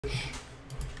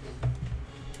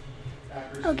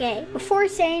Okay, before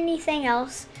saying anything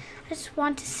else, I just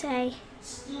want to say,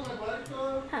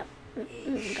 oh gosh,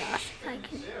 if I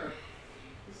can.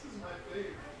 This is my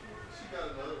fave. She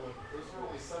got another one. Those were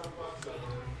only $7 over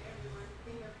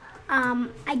there.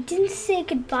 I didn't say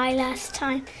goodbye last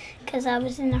time because I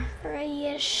was in a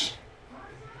hurry-ish.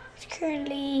 It's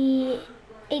currently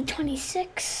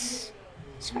 8:26.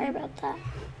 Sorry about that.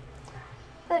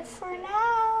 But for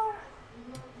now,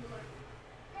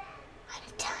 I'm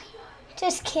tiny.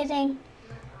 Just kidding.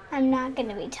 I'm not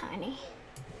gonna be tiny.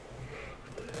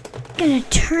 Gonna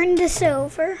turn this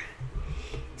over.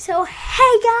 So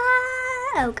hey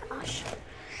guys, oh gosh.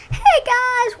 Hey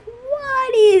guys,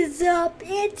 what is up?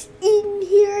 It's in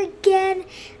here again.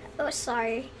 Oh,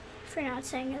 sorry for not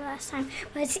saying it last time,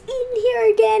 but it's in here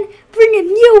again, bringing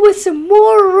you with some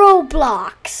more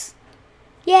Roblox.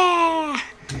 Yeah.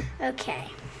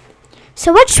 Okay.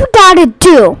 So what we gotta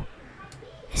do?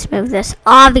 Let's move this,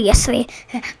 obviously.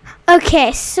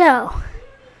 Okay, so.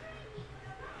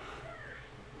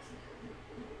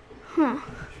 I'm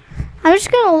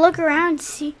just gonna look around and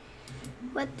see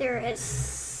what there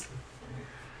is.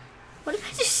 What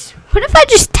if I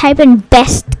just type in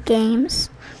best games?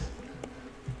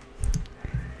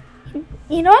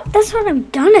 You know what? That's what I'm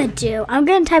gonna do. I'm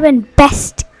gonna type in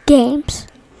best games.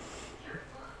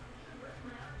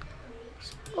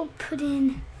 So we'll put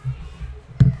in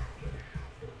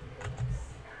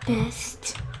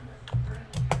best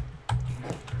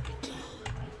game.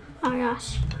 Oh my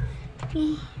gosh.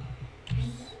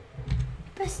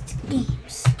 Best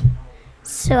games.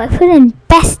 So I put in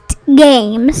best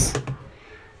games.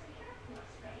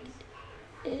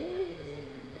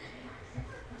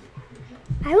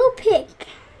 I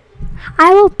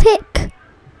will pick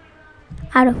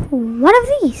out of one of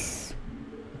these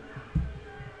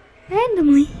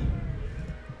randomly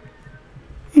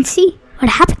and see what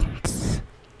happens.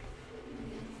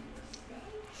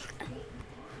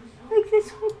 Like this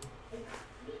one.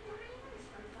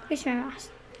 Where's my mouse?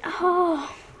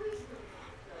 Oh,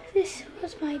 this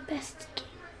was my best game.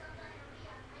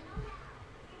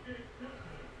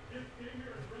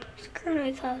 It's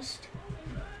currently closed.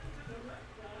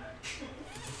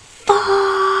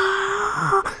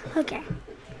 Okay.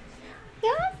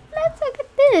 Yeah, let's look at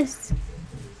this.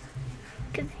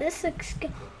 Cause this looks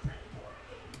good.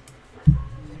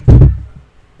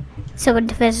 So with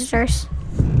the visitors.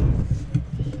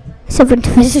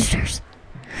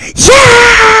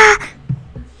 Yeah!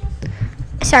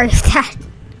 Sorry if that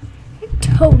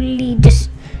totally just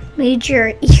made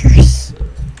your ears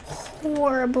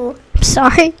horrible. I'm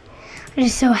sorry. I'm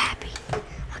just so happy.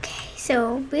 Okay,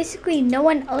 so basically no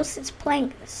one else is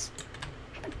playing this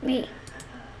but me.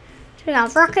 So we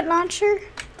got rocket launcher,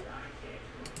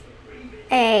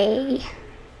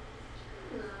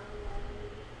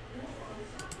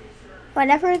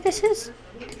 whatever this is.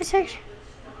 It's actually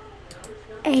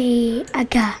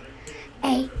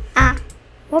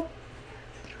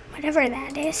whatever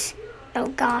that is. Oh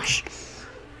gosh.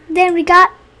 Then we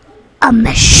got a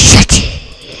machete.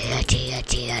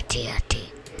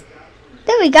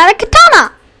 Then we got a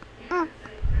katana.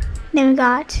 Then we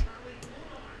got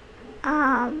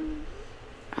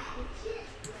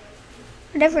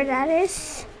whatever that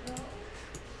is.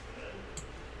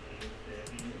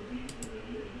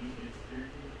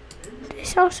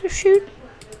 This also shoot.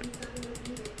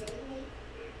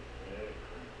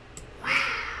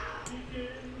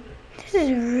 This is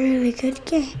a really good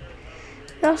game.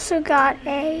 We also got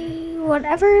a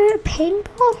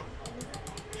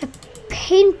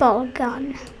paintball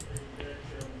gun,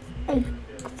 a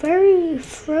very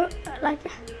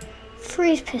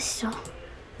freeze pistol,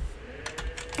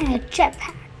 and a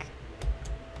jetpack.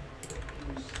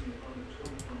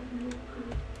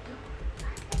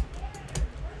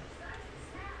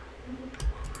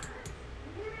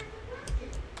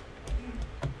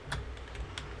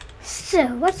 So,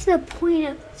 what's the point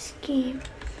of this game?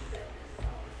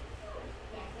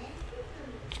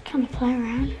 Just kind of play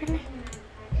around, really.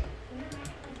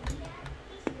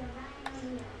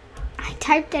 I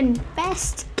typed in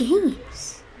best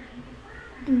games,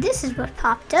 and this is what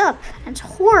popped up. It's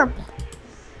horrible.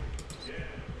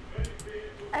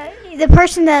 The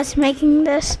person that's making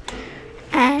this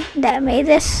and that made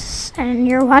this, and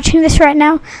you're watching this right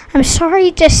now, I'm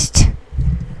sorry, it's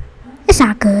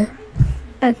not good.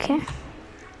 Okay.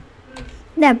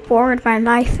 That bored my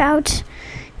life out.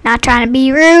 Not trying to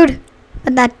be rude,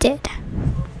 but that did.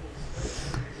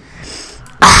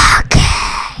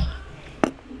 Okay.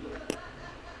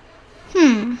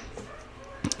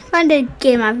 Find a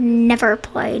game I've never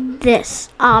played. This,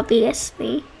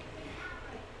 obviously.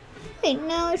 Wait,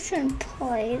 no, I shouldn't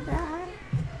play that.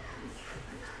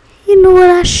 You know what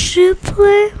I should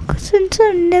play? Because since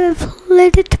I've never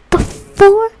played it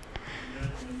before.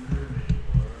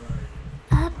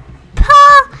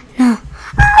 No.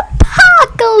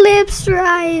 Apocalypse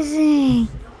Rising.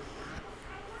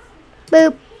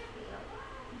 Boop.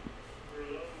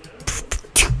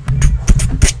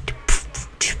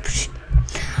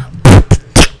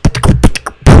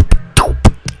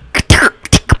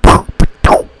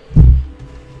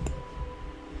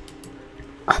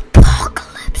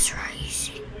 Apocalypse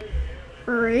Rising.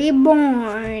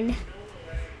 Reborn.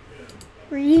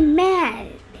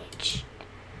 Remanaged.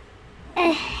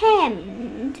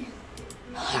 Ahem.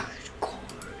 Hardcore.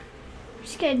 We're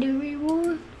just gonna do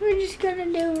Reborn. We're just gonna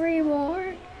do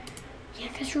Reborn. Yeah,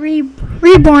 because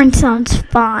Reborn sounds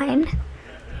fine.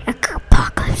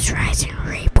 Apocalypse Rising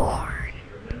Reborn.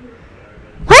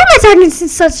 Why am I talking in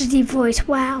such a deep voice?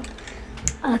 Wow.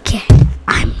 Okay,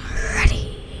 I'm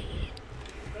ready.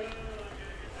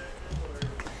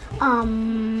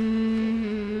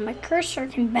 My cursor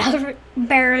can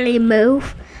barely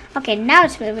move. Okay, now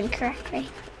it's moving correctly.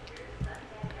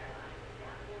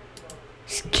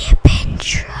 Skip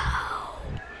intro.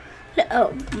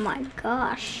 Oh my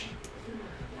gosh.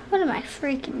 What am I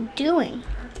freaking doing?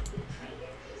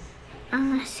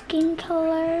 Skin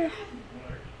color.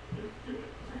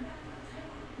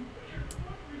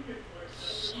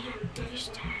 Yeah,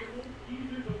 hairstyle.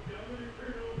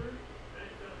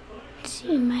 Let's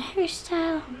see my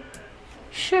hairstyle.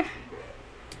 Sure.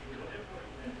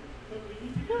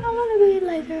 I want to be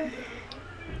like her.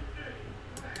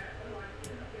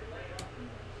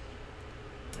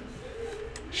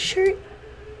 Shirt.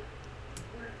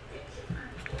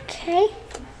 Okay.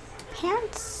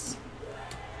 Pants.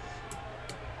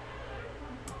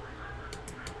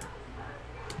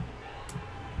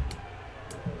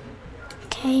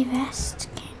 Okay, vest.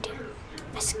 Can't do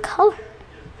vest color.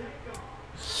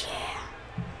 Yeah.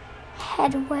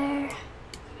 Headwear.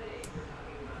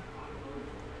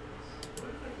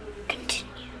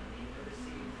 Continue.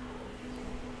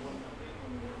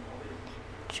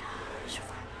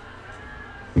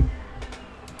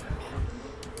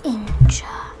 Ninja.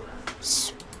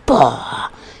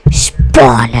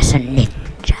 Spawn as a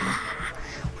ninja.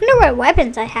 Wonder what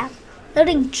weapons I have.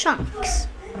 Loading chunks.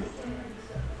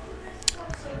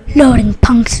 Loading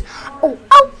punks. Oh.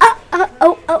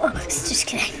 Just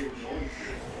kidding.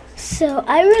 So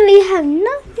I really have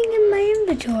nothing in my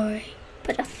inventory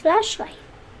but a flashlight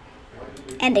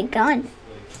and a gun.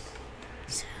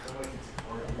 So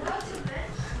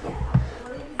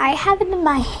I have it in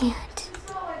my hand.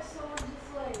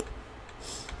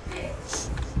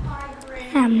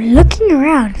 I'm looking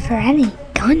around for any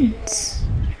guns,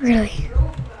 really.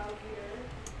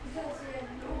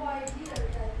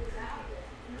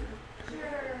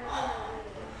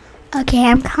 Okay,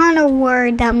 I'm kind of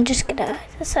worried that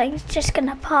this thing's just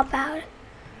gonna pop out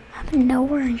out of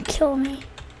nowhere and kill me.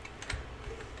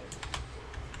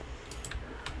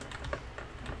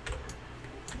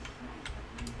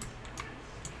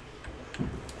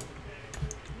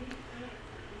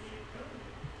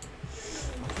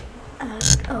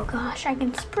 Oh gosh, I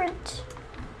can sprint.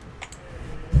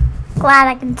 Glad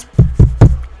I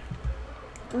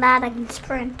can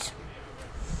sprint.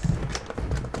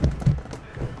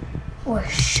 Or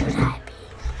should I be?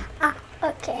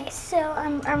 Okay, so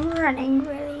I'm running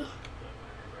really.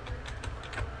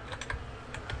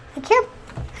 I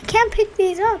can't pick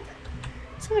these up.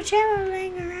 So much ammo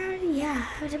laying around. Yeah,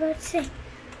 I was about to say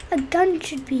a gun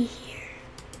should be here.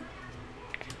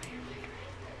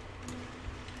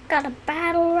 Got a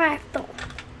battle rifle.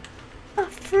 A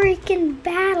freaking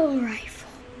battle rifle.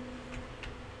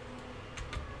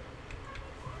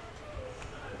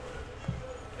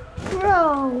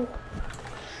 Bro.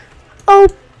 Oh.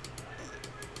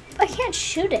 I can't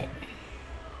shoot it.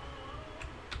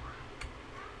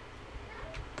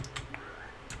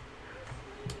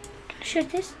 Can I shoot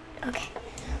this? Okay.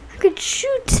 I could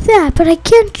shoot that, but I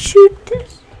can't shoot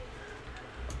this.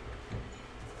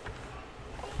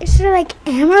 Is there like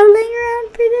ammo laying around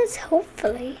for this?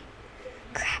 Hopefully.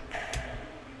 Crap.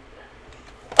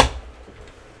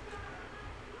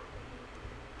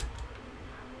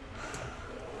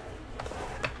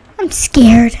 I'm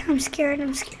scared. I'm scared. I'm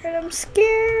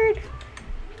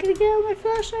gonna get out my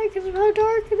flashlight because of how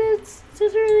dark it is. It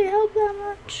doesn't really help that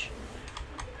much.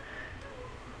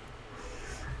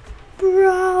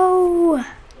 Bro.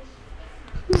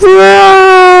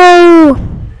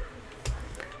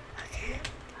 Okay.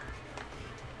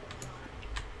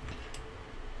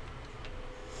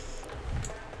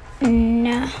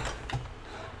 No.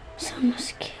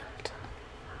 Someone's killed.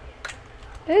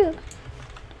 Ooh.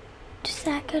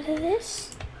 out of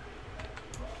this.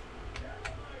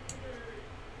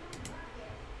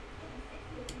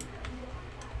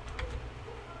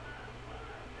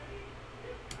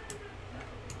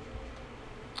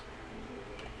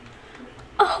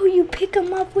 Oh, you pick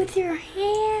them up with your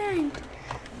hand.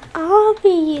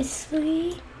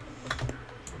 Obviously.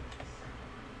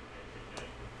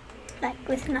 Like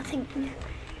with nothing in your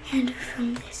hand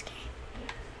from this game.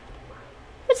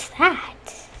 What's that?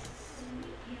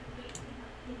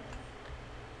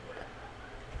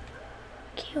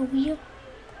 Okay, a wheel.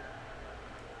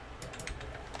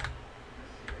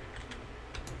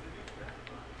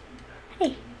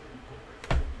 Hey.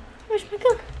 Where's my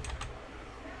gun?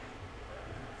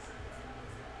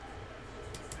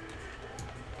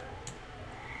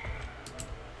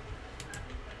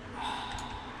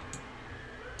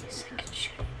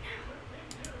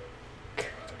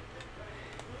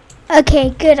 Okay,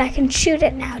 good. I can shoot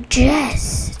it now.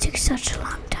 Yes. It took such a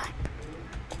long time.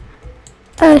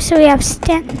 Oh, so we have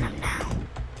Stanton now.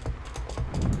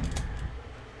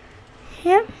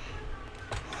 Yep.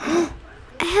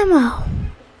 Ammo.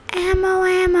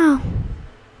 Ammo.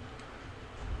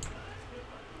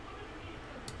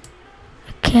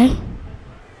 Okay.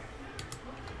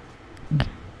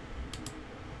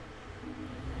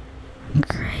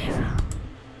 Grave.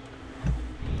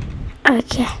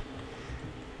 Okay.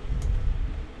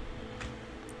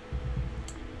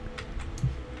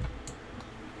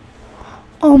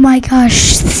 Oh my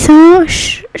gosh,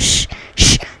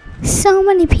 so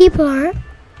many people are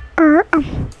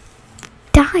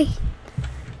dying.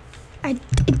 I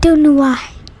don't know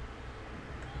why.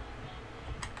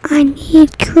 I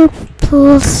need group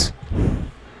pools.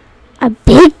 A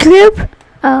big group?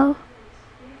 Oh,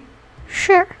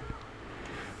 sure.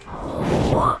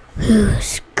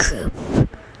 Whose group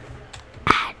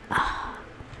at all?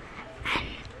 And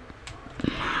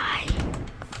my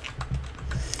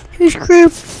whose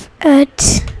group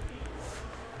at?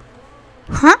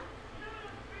 Huh?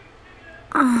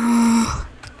 And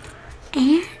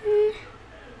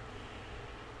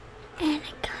I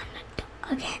kinda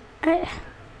okay.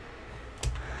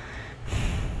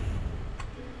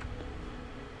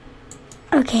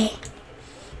 Okay.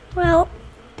 Well,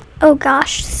 oh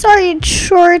gosh. Sorry it's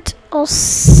short. I'll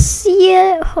see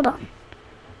you. Hold on.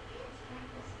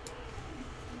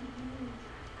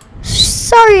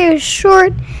 Sorry it's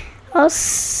short. I'll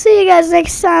see you guys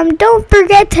next time. Don't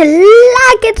forget to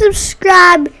like and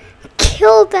subscribe.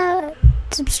 Kill that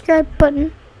subscribe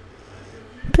button.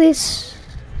 Please.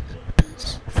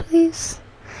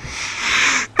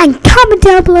 And comment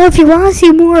down below if you want to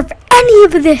see more of any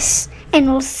of this.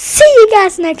 And we'll see you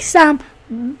guys next time.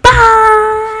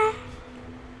 Bye.